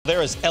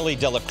there is Elly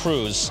De La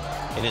Cruz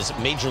in his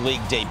major league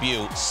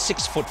debut,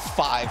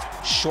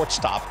 6'5"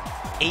 shortstop,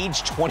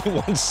 age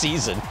 21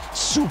 season,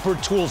 super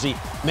toolsy.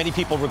 Many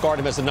people regard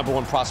him as the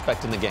 #1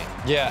 prospect in the game.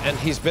 Yeah, and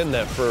he's been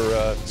that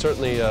for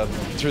certainly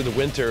through the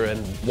winter.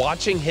 And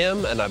watching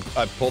him, and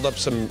I've pulled up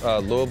some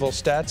Louisville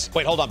stats.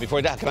 Wait, hold on.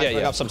 Before that, can I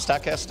bring up some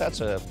StatCast stats?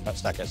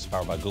 StatCast is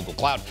powered by Google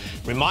Cloud.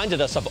 Reminded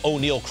us of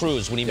O'Neal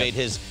Cruz when he made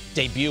his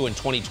debut in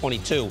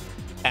 2022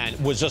 and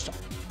was just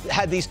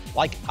had these,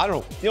 like, I don't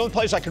know, the only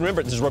players I can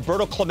remember, there's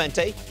Roberto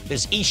Clemente,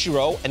 there's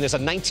Ichiro, and there's a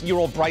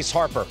 19-year-old Bryce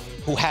Harper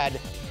who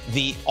had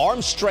the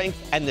arm strength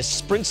and the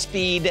sprint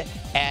speed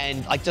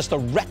and like just a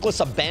reckless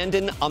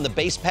abandon on the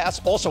base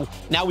pass. Also,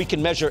 now we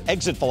can measure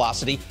exit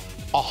velocity.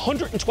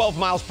 112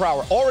 miles per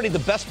hour, already the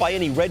best by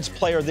any Reds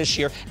player this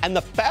year, and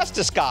the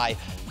fastest guy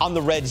on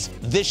the Reds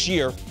this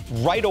year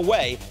right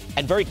away,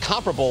 and very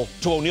comparable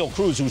to O'Neal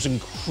Cruz, who's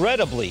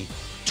incredibly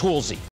toolsy.